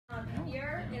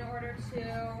in order to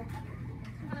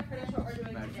kind of finish what we're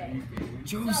doing today.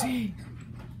 Josie!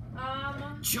 So,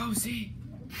 Josie!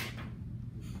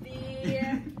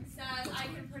 says I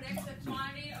can predict the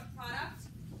quantity of product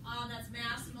that's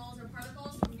mass, moles, or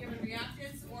particles from given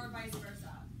reactants, or vice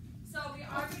versa. So we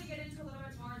are going to get into a little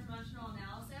bit more dimensional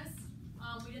analysis.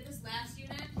 We did this last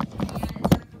unit, and it's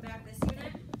going to come back this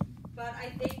unit. But I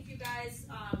think you guys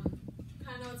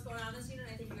kind of know what's going on in this unit.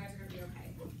 I think you guys are going to be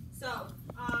okay. So,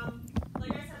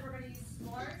 like I said, we're going to use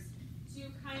scores to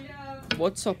kind of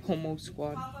What's up, Homo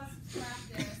Squad? help us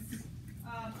practice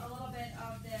a little bit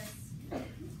of this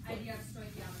idea of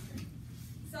stoichiometry.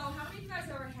 So, how many of you guys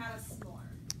ever had a s'more?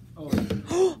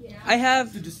 Oh, Yeah. I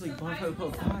have. Dude, just like So bonfire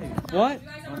put fire. What? You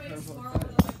guys ever made a s'more over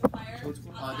the fire?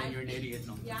 Oh, then you're an idiot.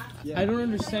 No. Yeah. I don't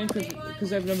understand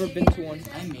because I've never been to one.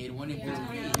 I made one in Yeah. fifth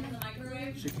grade. In the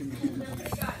microwave. She came They're pretty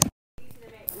good. Easy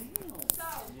to make. So,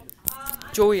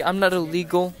 Joey, I'm not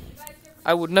illegal.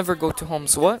 I would never go to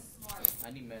homes. What?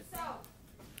 I need meds. So,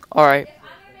 Alright, if I'm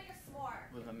gonna make a s'more,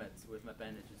 With my meds, with my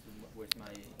bandages, with my.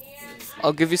 and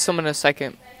I'll give you some in a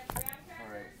second.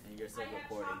 Alright, and you're still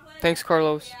recording. Thanks,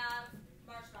 Carlos. we have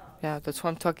marshmallows. Yeah, that's why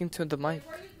I'm talking to the mic.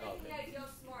 Before you make the ideal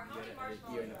s'more, how many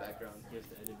marshmallows? You're in the background. He has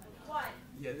to edit me. One.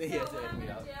 Yeah, he So has to what edit I'm me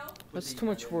gonna out. do, That's too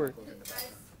much work.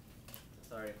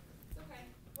 Sorry. it's okay.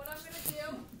 What I'm gonna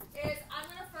do is I'm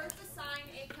gonna first assign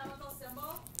a chemical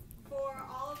symbol for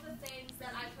all of the things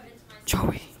that I put into my s'more.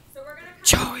 Joey. So we're gonna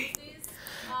Joey. use these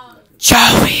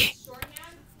Joey!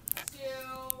 shorthand to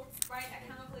write a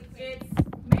chemical equation.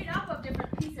 It's made up of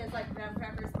different pieces like graham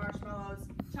crackers, marshmallows,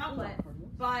 chocolate,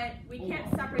 but we can't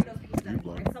separate those pieces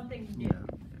anymore. It's something new.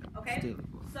 Okay?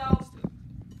 So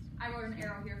I wrote an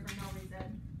arrow here for no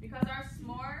reason. Because our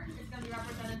s'more is going to be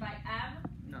represented by M,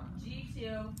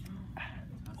 G2,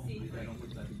 C3.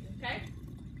 Okay?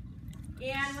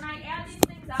 And when I add these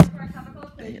things up to our chemical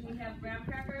equation, we have graham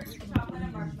crackers, chocolate,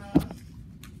 and marshmallows.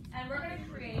 And we're going to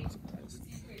create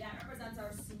C3. That represents our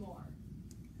s'more.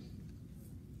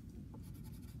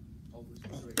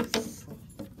 Is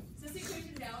this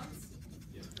equation balanced?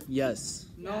 Yes.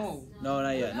 No. No,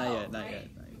 not yet. Not No, yet. Not right? yet.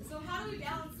 So how do we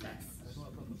balance this?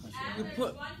 You There's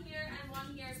put- one here and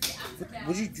one here, so the M's are balanced.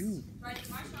 What'd you do? Right, the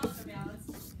marshmallows are balanced.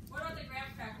 What about the graham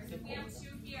crackers? If we have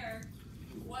two here,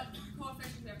 what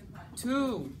coefficient do we have to put?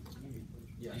 2.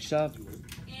 Stop. And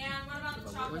what about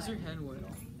the chocolate? Where's your hand wet?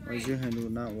 3. Where's your handle?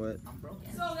 Not what?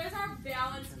 So there's our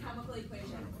balanced chemical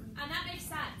equation. And that makes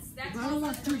sense. That But I tells don't us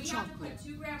want that 3 we have to chocolate. put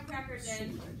 2 graham crackers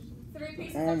in, 3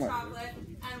 pieces Oh of my- chocolate,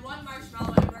 and 1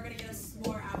 marshmallow, and we're going to get a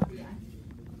s'more out of the end.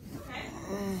 Okay?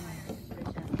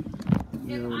 If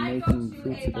You're I go making to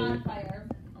fruits a today. bonfire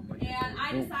and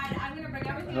I decide I'm going to bring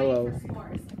everything I Hello. need for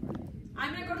s'mores, I'm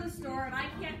going to go to the store and I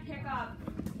can't pick up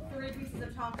 3 pieces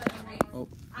of chocolate and wait. Oh.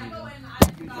 I go in and I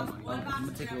pick up 1 box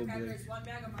of take a graham little crackers, 1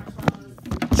 bag of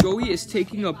marshmallows, Joey is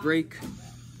taking a break. or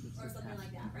something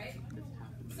like that, right?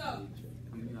 So,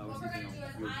 what we're going to do is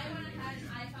I went ahead and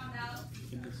I found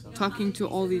out Talking to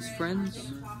all these friends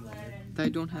chocolate and that I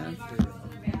don't have. marshmallows in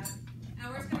their bag.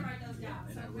 And we're just going to write those down.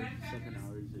 So, graham crackers,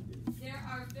 there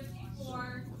are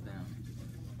 54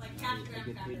 like half graham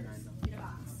crackers in a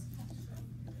box.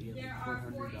 There are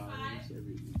 45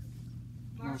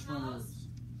 marshmallows,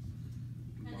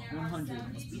 and there are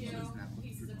 72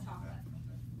 pieces of chocolate.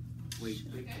 Wait.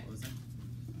 Okay?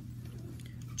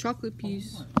 Chocolate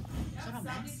piece. Yep,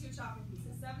 72 chocolate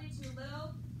pieces. 72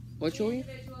 little What, Joey?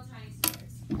 individual tiny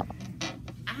squares.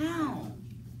 Ow!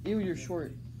 Ew, you're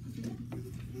short.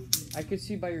 I could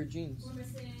see by your jeans. We're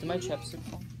missing. Did my chapstick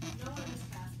fall? No one in this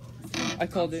class, but we're missing. I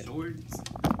called it. Shorts.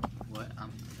 What? I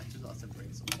just lost a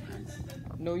brain so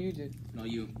fast. No, you did. No,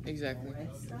 you. Exactly.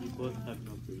 We both have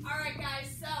no brains. All right,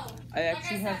 guys. So I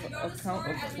actually like I have said, you go a to the count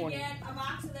store of and 20. we get a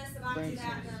box of this, a box of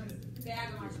that, and a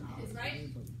bag of marshmallows, right?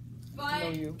 But No,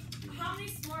 you. how many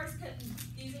s'mores can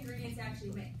these ingredients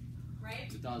actually make, right?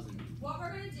 2000. What we're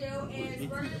gonna do is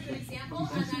we're gonna do an example,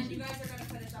 and then you guys are gonna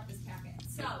finish up this packet.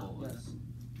 So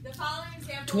the following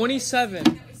example. 27.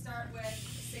 Is that we start with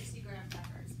 60 graham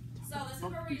crackers. So this is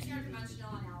where we're using our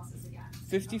dimensional analysis again.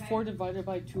 54 divided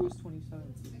by 2 is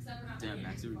 27. Except we're not Damn, making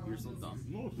Max, it you're so dumb.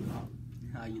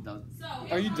 How you dumb? So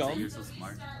Are you here's dumb? what You're so we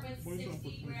smart. start with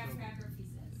 60 graham cracker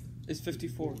pieces. It's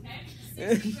 54. Okay?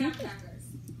 60 graham crackers.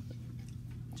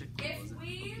 Check If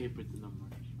we put the number.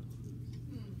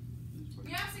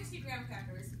 we have 60 graham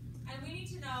crackers, and we need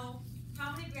to know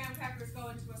how many graham crackers go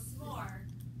into a s'more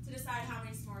to decide how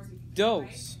many s'mores we can make,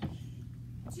 Dose.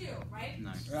 right? 2, right?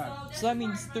 Nice. So, this So that is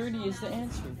means where our 30 is the dimensional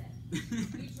answer. analysis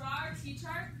comes in. We draw our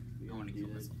T-chart. We don't want to kill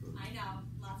this. I know,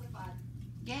 lots of fun.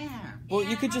 Yeah. Well, you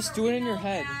And could just remember, do it in we your know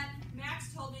head. that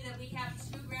Max told me that we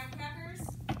have 2 graham crackers.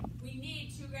 We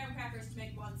need 2 graham crackers to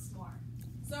make one s'more.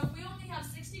 So if we only have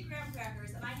 60 graham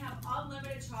crackers and I have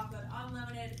unlimited chocolate,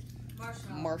 unlimited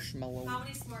Marshmallow. how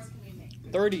many s'mores can we make?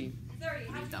 30. 30.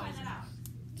 How did you find that out?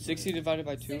 60 divided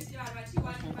by 2. 60 divided by 2.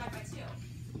 Why did you divide by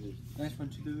 2? Nice one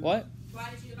to do. What? Why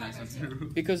did you divide Nice by one 2?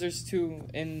 too. Because there's 2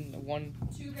 in one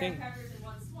 2 graham thing. crackers and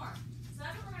 1 s'more. So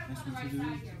that's what we're going to Nice put on one the to right do.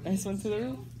 side here. We Nice need one to the 2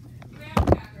 roof. graham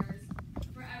crackers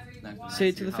for every Nice 1. one. Say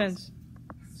it to the House. fence.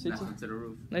 Say it Nice to, one to the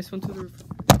roof. nice one to the roof.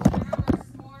 Remember, our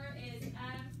s'more is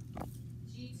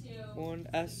MG2. 1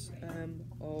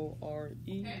 SMORE.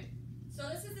 Okay. So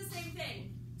this is the same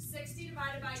thing. 60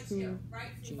 divided by 2, 2 right?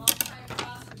 So G. you multiply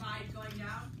across, divide going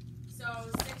down. So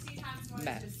 60 times 1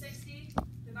 Math. is 60,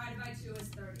 divided by 2 is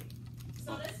 30.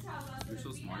 So this tells us that You're if so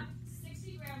we smart. have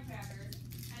 60 graham crackers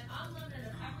and unlimited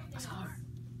of everything else,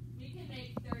 we can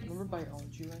make 30 Remember s'mores.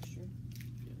 biology last year?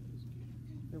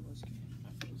 It was good. I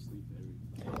fell asleep every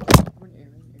When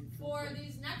Aaron For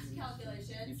these next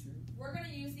calculations, we're going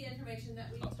to use the information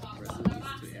that we Oh, talked rest about in of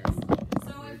our these boxes. to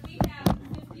So if we have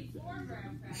 54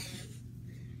 graham crackers,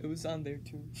 it was on there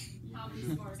too. how many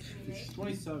s'mores can we make?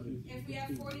 27. If we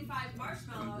have 45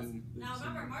 marshmallows, now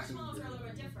remember, marshmallows are a little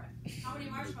bit different. How many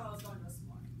marshmallows go into a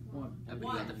s'more? One. Yeah, but you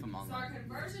One. got that from So our online.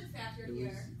 conversion factor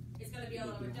here is going to be a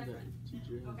little bit different.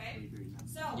 Okay?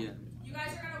 So, Yeah. you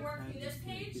guys are going to work through this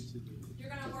page. You're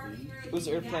going to work through It was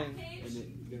that airplane. page.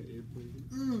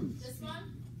 This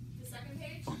one, the second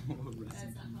page. That's not coming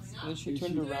And up. then she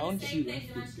turned Doing around. the same thing,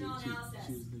 dimensional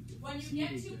analysis. When you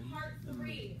get to part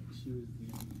 3,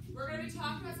 we're going to be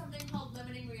talking about something called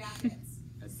limiting reactants.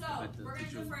 So, we're going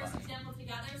to do the first example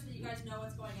together so that you guys know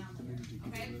what's going on there.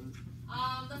 Okay?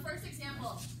 The first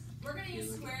example, we're going to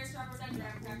use squares to represent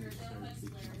graham crackers. They look like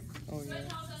squares. Oh So yeah. it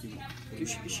tells us we have 3 Dude,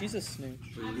 graham she's a crackers. snitch.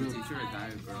 Wait, was your teacher a guy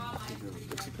or girl?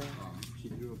 It's a girl.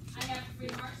 I have 3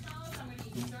 marshmallows. I'm going to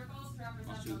use circles to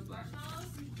represent those marshmallows.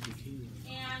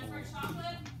 And for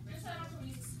chocolate, just so I don't have to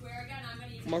use a square again, I'm going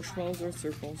to use a Marshmallows or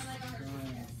triangle. circles? And like a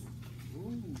Hershey kiss.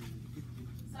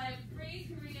 So I have 3,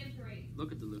 3, and 3.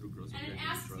 Look at the little girls. And it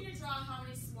asks me to draw how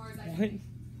many s'mores I What? can make.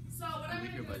 So what I'm Over going to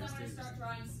here do by is the I'm going to stairs. start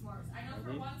drawing s'mores. I know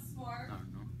for one s'more, I don't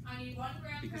know. I need 1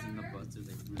 graham Because in the cracker, bus, there's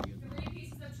like really good. 3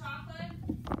 pieces of chocolate, a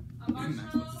Imagine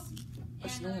marshmallow, what's the seat.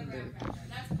 There's and no another one graham there. cracker.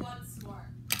 That's 1 s'more.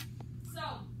 So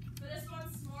for this 1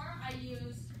 s'more, I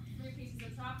used 3 pieces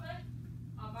of chocolate,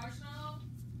 a marshmallow,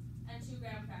 and 2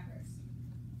 graham crackers.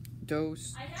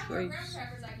 Dose. I have more graham Trace.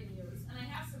 crackers I can use, and I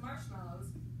have some marshmallows,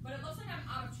 but it looks like I'm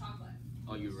out of chocolate,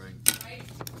 Oh, you're right. right? Take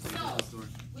it to So the store.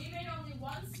 we made only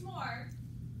 1 s'more.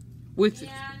 With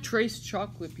And- trace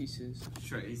chocolate pieces.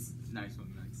 Trace. Nice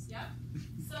one, Max. Yep.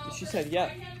 So She for said this yep,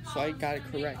 right-hand so I column, got I'm it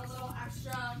gonna make correct. A little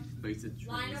extra Basic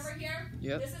line trace. over here.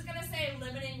 Yep. This is gonna say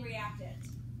limiting reactant.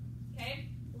 Okay.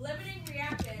 Limiting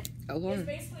reactant is Alarm.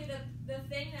 basically the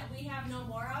thing that we have no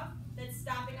more of that's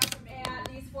stopping us from at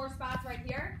these 4 spots right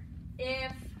here.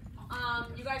 If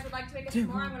you guys would like to make a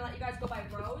s'more, I'm gonna let you guys go by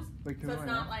rows, so it's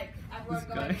not like everyone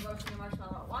going and roasting a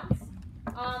marshmallow at once.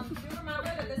 Do remember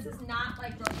that this is not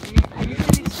like roasting.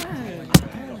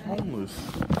 I'm homeless.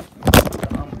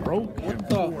 I'm broke and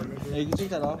poor. Hey, you can take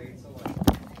that off.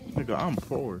 Nigga, I'm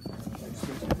poor.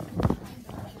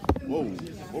 Whoa,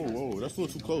 whoa, whoa. That's a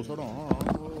little too close. Hold on.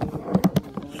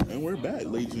 And we're back,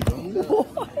 ladies and gentlemen.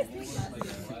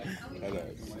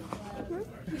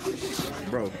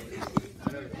 Bro.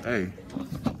 Hey.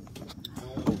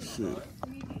 Oh, shit.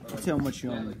 Tell how much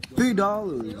you own. $3.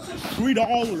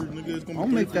 $3, nigga. It's gonna be I'll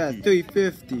make that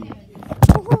 $3.50. $3.50.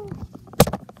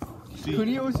 See,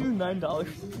 Cooney owes you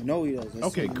 $9. I know he does. I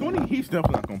okay, see. Cooney, he's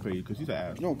definitely not gonna pay you because he's an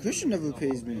ass. No, Christian never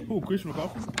pays me. Who, Christian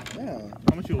McCauley? Yeah.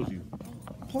 How much he owes you?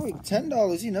 Probably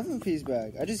 $10. He never pays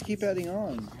back. I just keep adding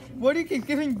on. Why do you keep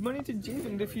giving money to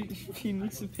Javen if he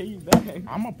needs to pay you back?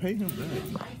 I'm gonna pay him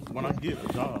back when I get a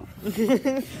job.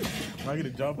 When I get a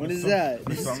job When this is that?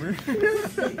 This summer.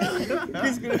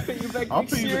 He's gonna pay you back I'll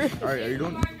next pay you year. back. All right, are you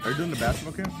doing the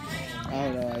basketball camp? I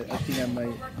don't know. I think I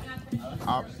might.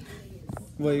 Uh,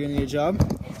 What, you gonna get a job?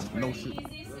 no shit.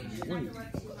 Easy, so you shouldn't have to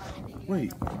work too hard.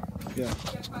 Wait, Yeah.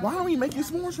 why are we making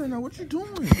s'mores right now? What you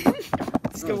doing?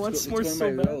 This guy wants s'mores It's so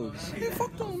going by bad. rows. Hey,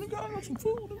 fuck them, nigga. I got some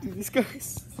food. Dude, this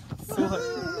guy's so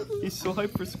hyped. He's so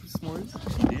hyped for s'mores.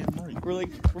 Damn right.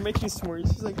 We're making s'mores.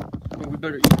 He's like, "Well, we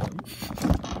better eat them."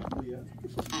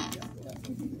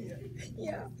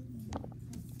 Yeah.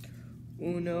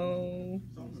 Uno,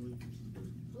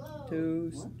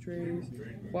 dos, tres,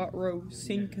 cuatro,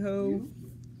 cinco,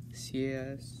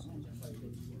 seis,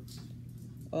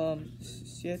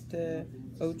 siete,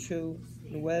 ocho,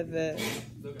 nueve,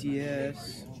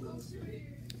 diez.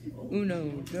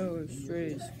 Uno, dos,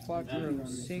 tres, cuatro,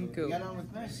 cinco,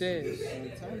 seis.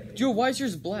 Joe, why is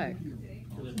yours black?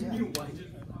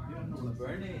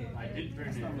 burn it. I did burn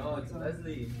it. No, it's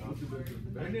Leslie.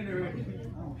 Burn it already.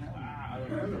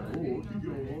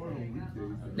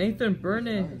 Nathan, burn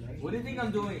it. What do you think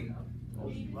I'm doing?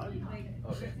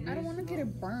 I don't want to get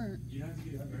it burnt.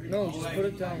 No, just put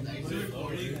it down.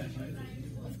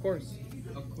 Of course.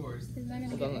 Of course. It's not gonna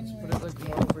Hold get on, let's anywhere. put it like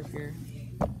more over here.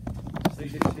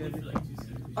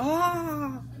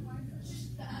 Ah!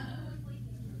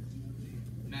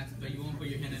 Max, but you won't put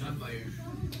your hand in on fire.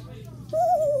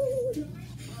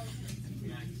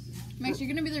 Max, you're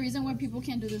gonna be the reason why people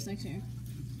can't do this next year.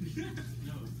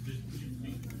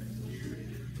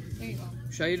 There you go.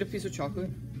 Should I eat a piece of chocolate?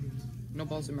 No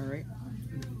balls, am I right?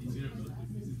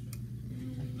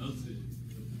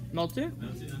 Melt it?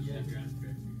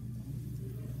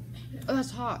 Oh,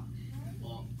 that's hot.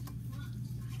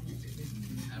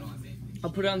 I'll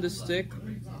put it on this stick.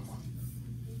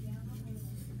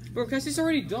 Bro, Cassie's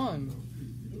already done.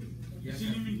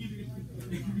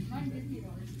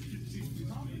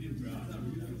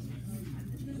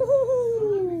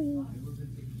 Woo!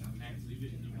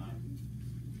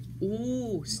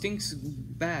 Ooh, stinks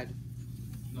bad.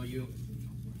 No, you.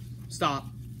 Stop.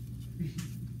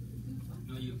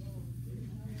 No, you.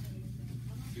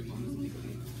 Your mom is legal.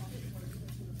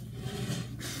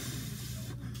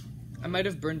 I might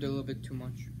have burned it a little bit too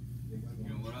much. You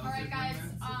know what else? Alright guys,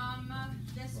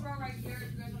 this row right here,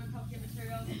 if you guys want to come get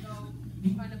materials and go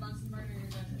find a bunch of murder,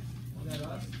 you're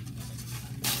good.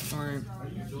 Alright.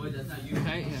 Joy, that's not you.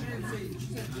 Okay, yeah.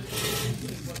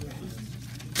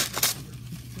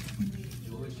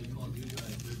 Joy, she called you.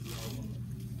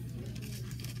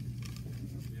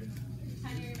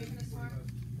 Tanya, are you making a storm?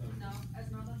 No.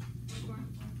 Esmeralda? Storm?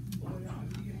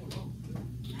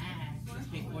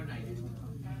 Hey,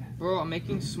 Fortnite. Bro, I'm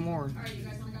making s'more. Alright, you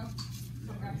guys want to go?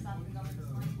 Come grab stuff and go make a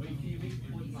storm.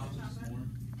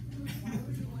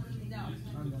 No.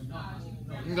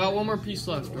 We got one more piece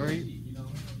left, right?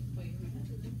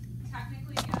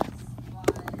 Technically, yes, but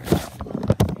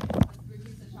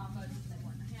reduce the chocolate to like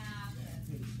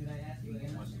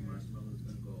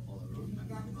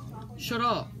 1.5. Shut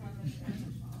up.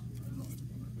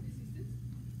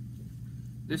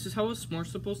 This is how a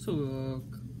s'more's supposed to look.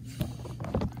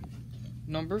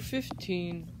 Number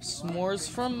 15, s'mores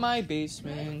from my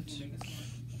basement.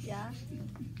 Yeah.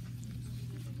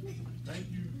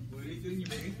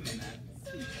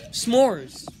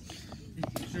 S'mores.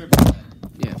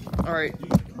 Yeah. Alright.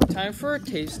 Time for a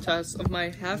taste test of my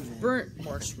half-burnt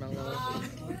marshmallow.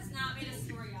 It's not made a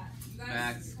store yet. You guys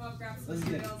Max. go grab some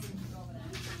cereals and go over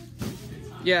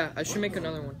there. Yeah, I should make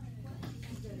another one.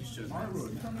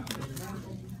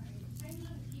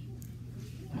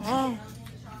 Oh.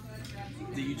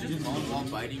 Did you just fall while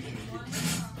biting?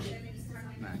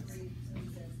 Max.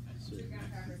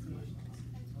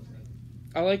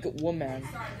 I like woman.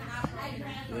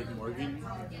 Like Morgan?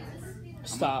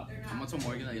 Stop. I'm gonna tell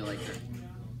Morgan that you like her.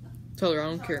 Tell her I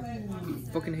don't care.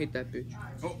 Fucking hate that bitch.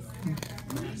 Oh.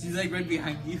 She's like right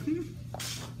behind you.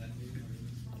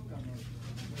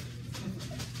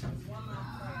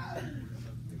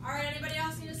 Alright, anybody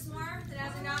else need a s'more that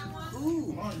hasn't gotten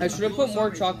one? I should have put more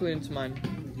chocolate into mine.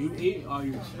 You ate all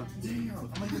your stuff.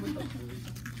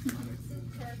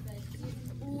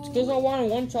 It's because I wanted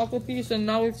one chocolate piece and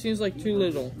now it seems like too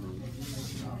little.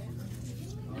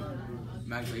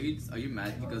 Max, are you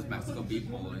mad because Mexico beat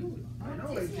Poland? I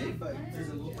know they did, but does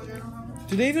it look like I don't have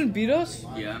Did they even beat us?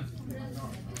 Yeah.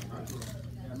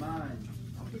 Come on.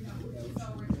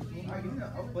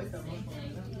 I'll play that one.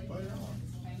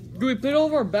 Dude, we played all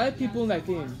of our bad people in that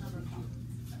game.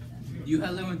 You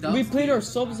had Lewandowski. We played our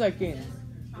subs that game.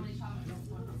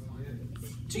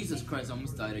 Jesus Christ, I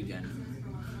almost died again.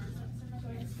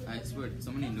 I swear,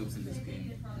 so many noobs in this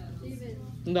game.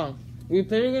 No. We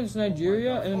played against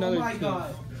Nigeria and another team.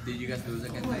 Did you guys lose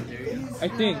against Nigeria? I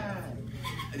think.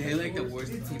 They're like the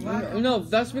worst team. No,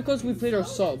 that's because we played our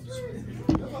subs.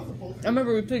 I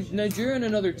remember we played Nigeria and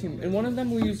another team, and one of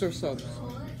them we used our subs.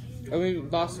 And we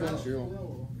lost 1-0.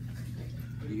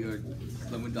 Your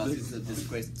Lewandowski's a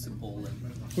disgrace to Poland.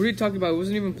 What are you talking about? I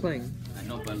wasn't even playing. I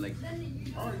know, but like,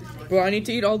 Bro, I need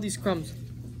to eat all these crumbs.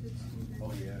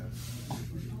 Oh, yeah.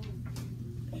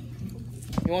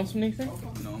 You want some, Nathan?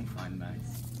 no, I'm fine, Max.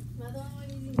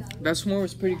 That s'more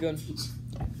was pretty good.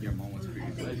 Your mom was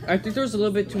pretty good. I think there was a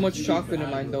little bit too much chocolate in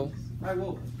mine, though. I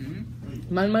will.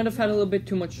 Mm-hmm. Mine might have had a little bit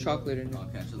too much chocolate in it.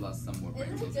 Okay, I should lost some more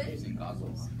brains using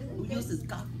goggles. Who uses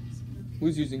goggles?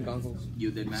 Who's using goggles?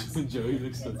 You did, Max. Joey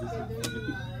looks so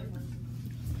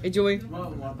Hey, Joey.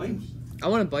 I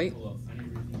want a bite.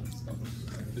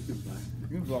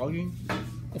 You vlogging?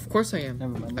 Of course I am.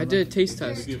 Never mind. I did a taste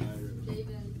test.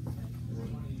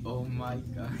 Oh my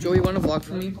god. Joey, you want to vlog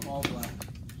for me?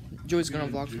 Joey's gonna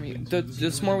vlog for me. The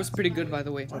s'more was pretty good, by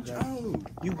the way.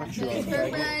 You watch your own.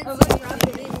 Perfect.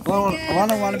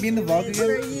 Alana, want to be in the vlog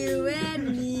For again? you and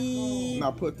me.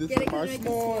 Now put this Get in it, my can I make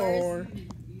s'more.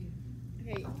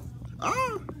 Okay.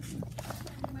 Ah!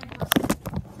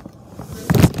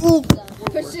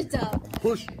 Push it up.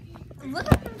 Push. Look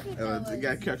how perfect You that was.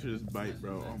 gotta catch this bite,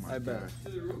 bro. Oh my I bet.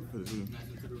 god.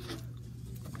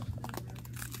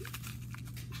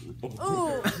 Ooh.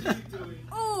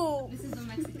 Ooh. This is a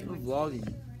Mexican. I'm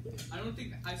vlogging. I don't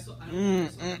think I saw.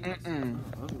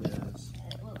 Ugly ass.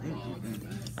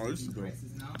 Oh, this is good.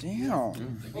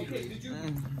 Damn. Okay, did you?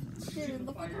 Dude,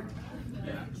 look at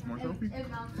S'more selfie?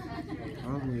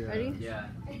 Ugly ass. Ready? Yeah.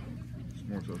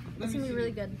 S'more selfie. That's gonna be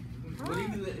really good.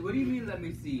 What do you mean? Let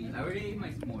me see. I already ate my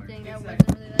s'more. Dang, that wasn't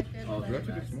really that good. Oh, but- You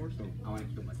gotta take a s'more selfie. I want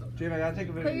to kill myself. Jim, I gotta take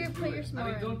a Put video. your I mean,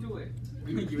 s'more in. don't do it.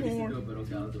 You already do it, but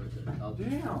okay, I'll do it. I'll do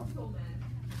it.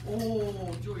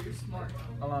 Oh, Joey, you're smart.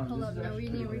 Hold up, no, we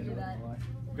need to redo that.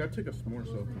 You gotta take a s'more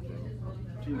selfie, bro.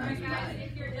 Alright guys,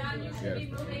 if you're done, you should be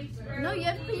moving to No, you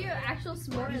have to put your actual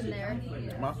s'more in there.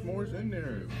 My s'more's in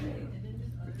there.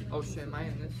 Oh shit, am I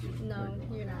in this? No,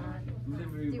 you're not. Do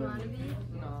you want to be?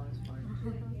 No, it's fine.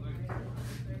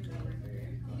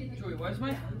 Joey, why is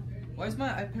my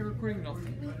iPad recording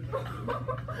nothing?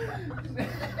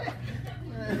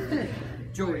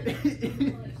 Joey,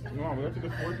 No, we gotta take a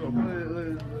s'more selfie.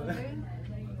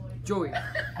 Joey,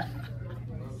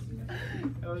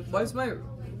 why is my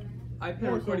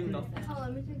iPad recording nothing? Hold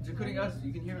on, let me take Including us,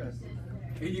 you can hear us.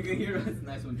 You can hear us.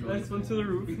 Nice one, Joey. Nice one to the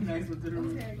roof. Nice one to the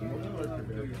roof. Okay.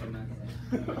 You're so nice.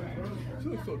 She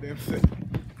looks so damn sick.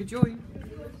 Hey, Joey,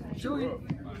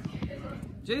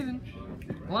 Jaden,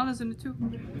 Alana's in it too.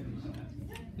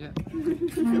 Yeah.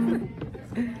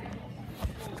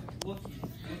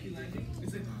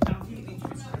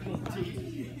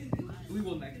 We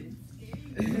will make it.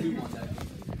 We want that.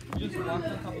 You just walked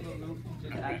on top of the roof and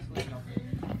did absolutely nothing.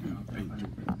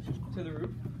 To the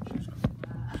roof?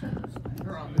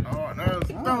 Or on the Oh, no,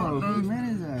 Oh, no, whose no. man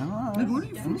is that? Huh? Nigga, what are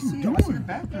you Let me see. doing? I see the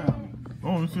background.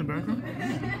 Oh, it's in the background?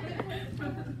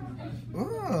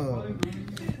 Oh.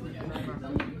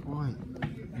 What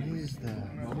is that?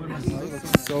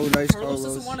 So nice, Carlos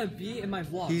doesn't Carlos. want to be in my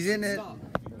vlog. He's in it. Stop.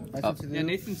 Nice one to the Yeah, roof.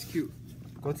 Nathan's cute.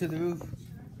 Go to the roof.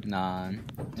 Nah.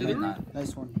 To the roof?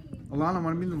 Nice one. Alana,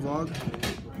 want to be in the vlog?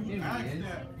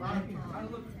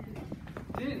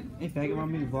 Hey, faggot,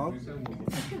 want to be in the vlog?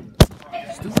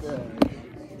 Stupid.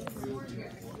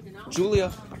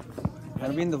 Julia.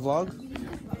 Want to be in the vlog?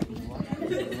 Wanna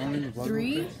be in the vlog?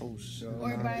 3 Oh, shit.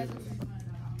 or by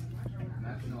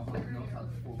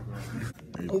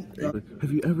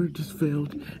Have you ever just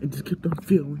failed and just kept on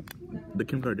failing? The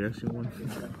Kim Kardashian one.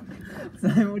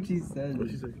 That's not what she said. What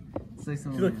she say? It's like She's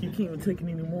something. like, you can't even take it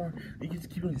anymore. You just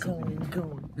keep on going and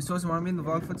going. You supposed to want to be in the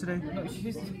vlog for today? No,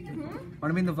 she's. Want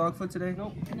to be in the vlog for today?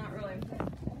 Nope. Not really.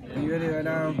 Are you ready right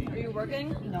now? Are you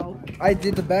working? No. I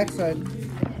did the backside.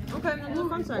 Okay, then do the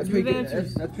front side. That's Do pretty the good.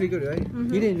 answers. That's pretty good, right?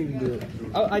 He didn't even do it.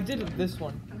 Oh, I did it this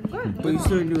one. But you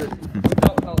still didn't do it.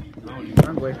 Without help.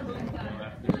 I'm going.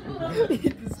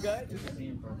 This guy.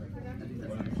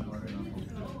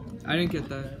 I didn't get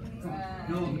that.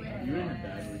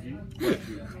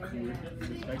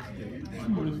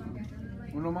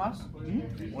 Uno más?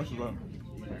 What's that?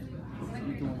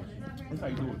 That's how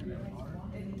you do it.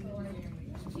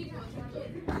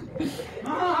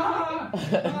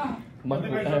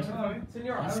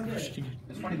 Senor, I don't get it.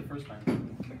 It's funny the first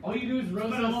time. All you do is roast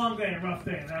It's been a us. long day, a rough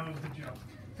day. That was the joke.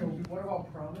 So what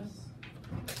about promise?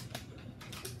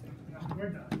 No, we're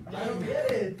done. I don't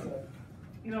get it.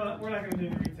 You know what? We're not going to do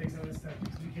any retakes on this stuff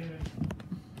because we can't even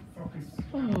focus.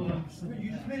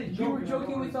 You just made a joke. You were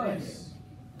joking with us.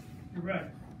 You're right.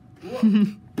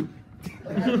 I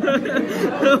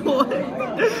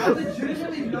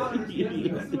legitimately not understand.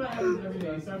 This is what happens every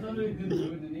day. He starts under a good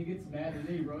mood, and then he gets mad, and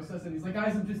then he roasts us, and he's like,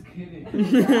 guys, I'm just kidding. I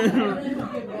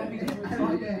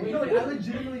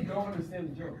legitimately don't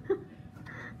understand the joke.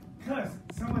 Because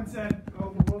someone said,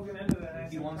 oh, we're going to end that. I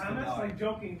He said, wants to promise, die. like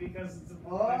joking because it's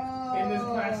like, in this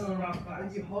class is a rough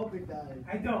class. hope it dies.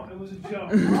 I don't. It was a joke.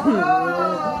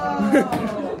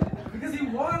 Oh! Because he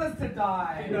wanted us to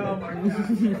die. No, my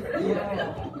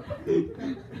God.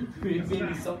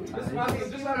 Maybe sometimes.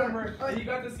 Just remember, you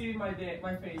got to see my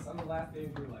face on the last day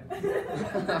of your life.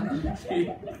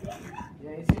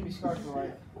 Yeah, he's gonna be scarred for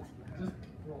life. Just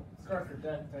scarred for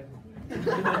death,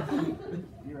 technically.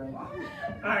 You're right.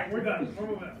 Alright, we're done. We're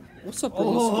moving on. What's up,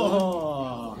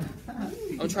 bro?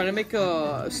 I'm trying to make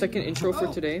a second intro for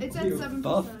today. It's at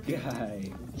 7%.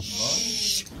 guy.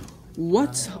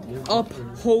 What's up,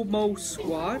 Homo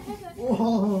Squad?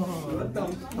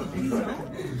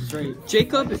 Straight.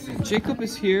 Jacob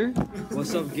is here.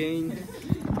 What's up, gang?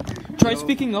 Try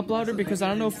speaking up louder because I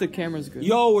don't know if the camera's good.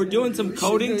 Yo, we're doing some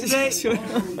coding today.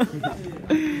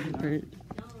 Right.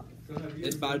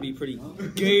 It's about to be pretty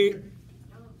gay.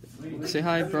 Say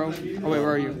hi, bro. Oh wait, where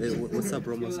are you? Hey, what's up,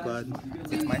 Romo Squad?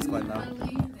 It's my squad now.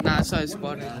 Nah, it's not his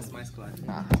squad. Nah, it's my squad.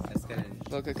 Nah. Let's get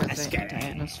it. Look, I got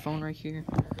Diana's phone right here.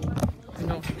 You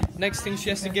know, next thing she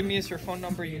has to give me is her phone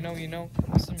number. You know.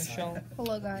 This is Michelle.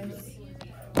 Hello, guys.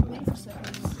 Wait for a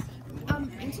second.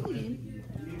 Into the game.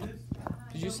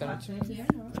 Did you send it to me?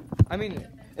 I mean,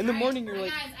 in the morning you're like.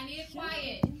 Guys, I need it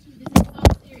quiet. This is all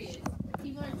serious.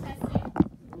 People are testing.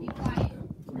 Be quiet.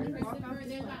 Christopher,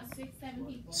 there's about 6-7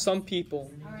 people. Some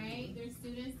people. All right, there's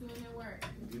students doing their work.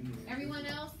 Everyone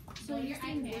else, show your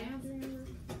iPads.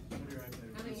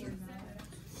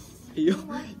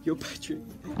 Yo, Patrick.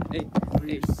 Hey.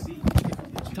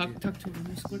 Talk to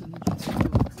him.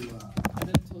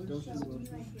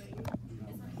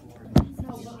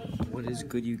 What is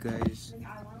good, you guys?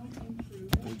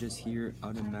 We're just here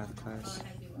out in math class.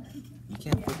 You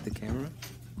can't flip the camera?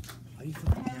 How do you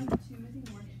flip the camera?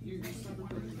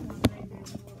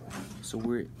 So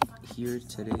we're here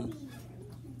today.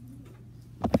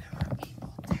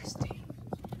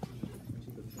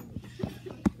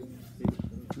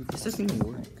 Dude, this doesn't even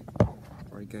work.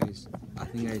 Alright, guys. I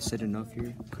think I said enough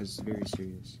here because it's very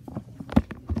serious.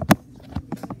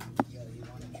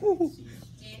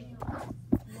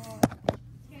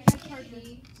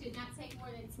 Activity should not take more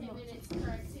than 10 minutes per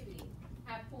activity.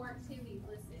 Have 4 activities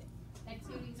listed.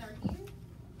 Activities are here.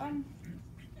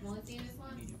 You only see this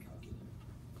one?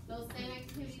 Those same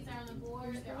activities are on the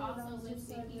board. They're also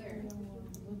listed here.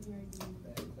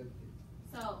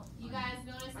 So, you guys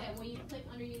notice that when you click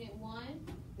under Unit 1,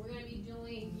 we're going to be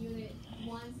doing Unit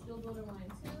 1 Skill Builder 1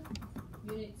 and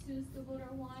 2. Unit 2 Skill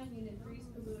Builder 1. Unit 3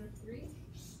 Skill Builder 3.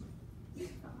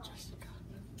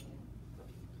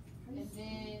 And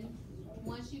then,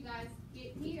 once you guys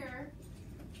get here,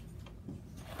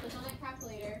 click on that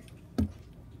calculator.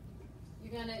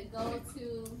 You're going to go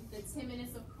to the 10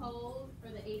 minutes of code for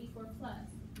the 84 plus.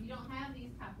 You don't have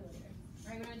these calculators,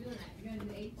 right? We're not doing that. You're going to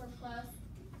do the 84 plus,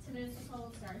 10 minutes of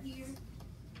code, start here.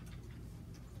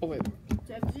 Oh wait. Do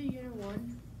I have to do Unit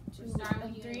 1, 2, Start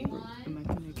and with 3? Unit 1. Am I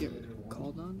gonna get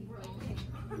called on?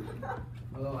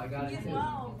 Hello, I got it.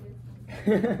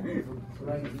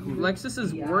 Lexus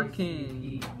is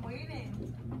working. I'm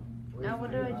waiting. Now what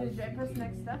do I do? Do I press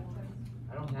next step?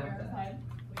 I don't have that.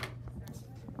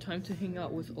 Time to hang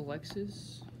out with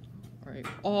Alexis. Alright.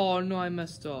 Oh no, I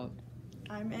messed up.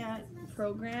 I'm at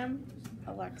Program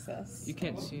Alexis. You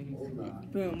can't see anything.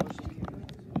 Boom.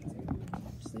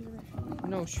 Just leave it right.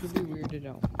 No, she'll be weirded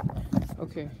out.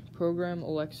 Okay, program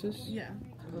Alexis. Yeah.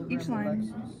 Program Each line.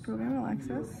 Alexis. Program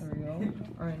Alexis. There we go.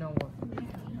 Alright, now what?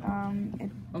 I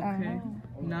don't Okay. know.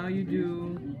 Now you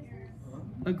do.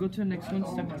 Go to the next one,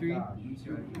 step 3.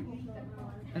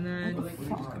 And then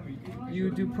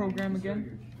you do program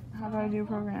again. How do I do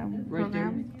program? Right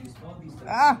program?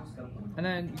 Ah! And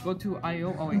then go to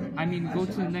IO. Oh wait, I mean go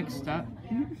to the next step.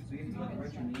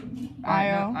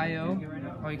 IO. IO.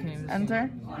 Oh, you can't even see. Enter.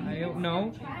 IO.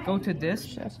 No. Go to disk.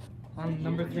 Shit. On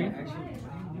number 3.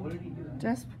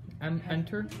 Disp. And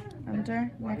enter.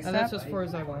 Enter. Next And that's step. as far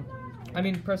as I went. I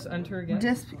mean, press enter again.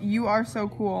 Disp. You are so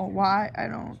cool. Why? I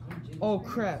don't. Oh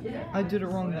crap! I did it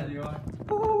wrong then.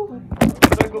 Oh.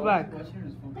 Should I go back?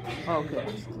 Oh, okay.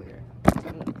 It's clear.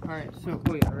 Alright, so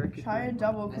wait. Try a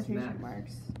double quotation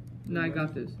marks. No, I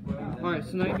got this. Alright,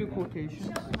 so now you do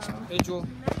quotations. Hey Joel.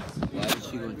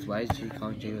 Why did she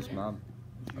call Jacob's mom?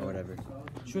 Or whatever.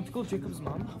 She went to call Jacob's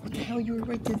mom? What the hell? You were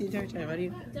right there the entire time. How do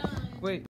you? Wait.